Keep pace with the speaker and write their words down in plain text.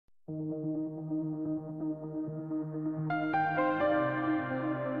Your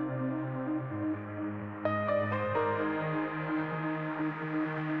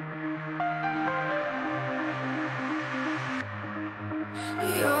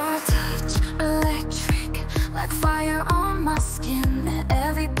touch, electric, like fire on my skin. And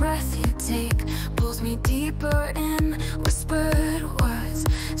every breath you take pulls me deeper in. Whispered words,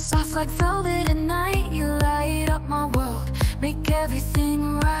 soft like velvet at night. You light up my world, make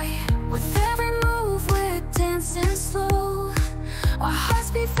everything right. With every move we're dancing slow. Our hearts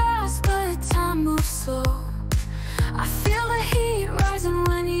beat fast but time moves slow. I feel the heat rising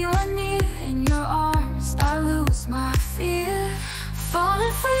when you're near. In your arms I lose my fear.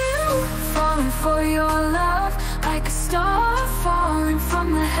 Falling for you, falling for your love. Like a star falling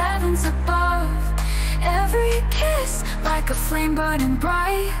from the heavens above. Every kiss like a flame burning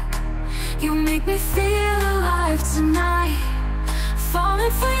bright. You make me feel alive tonight.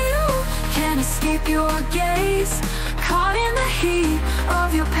 Falling for you, can't escape your gaze. Caught in the heat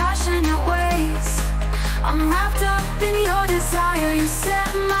of your passionate ways. I'm wrapped up in your desire. You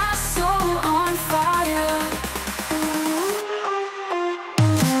set my soul on fire.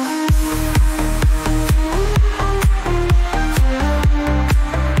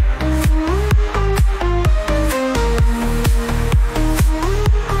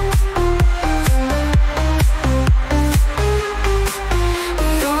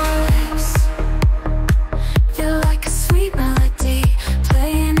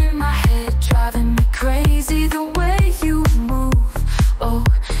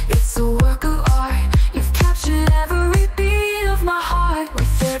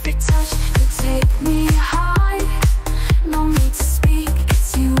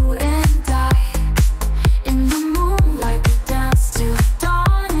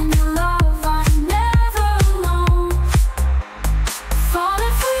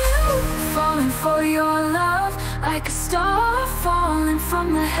 Like a star falling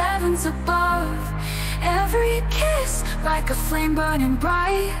from the heavens above. Every kiss like a flame burning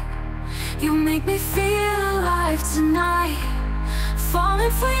bright. You make me feel alive tonight.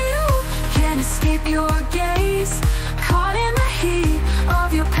 Falling for you, can't escape your gaze. Caught in the heat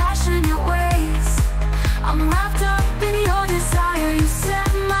of your passionate ways. I'm wrapped up in your desire. You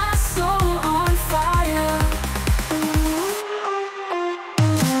set my soul on fire.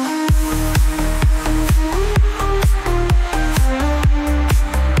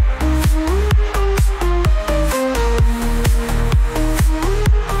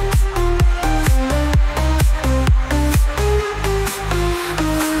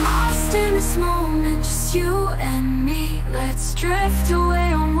 You and me, let's drift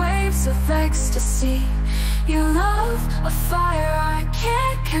away on waves of ecstasy. Your love, a fire I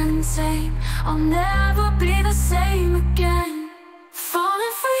can't contain. I'll never be the same again.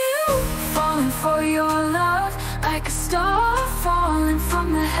 Falling for you, falling for your love. Like a star falling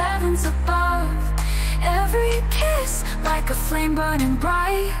from the heavens above. Every kiss like a flame burning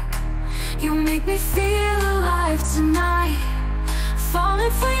bright. You make me feel alive tonight.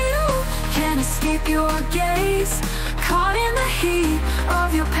 Falling for you, can't escape your gaze. Caught in the heat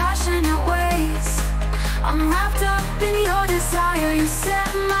of your passionate ways. I'm wrapped up in your desire. You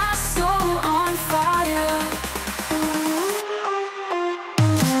set my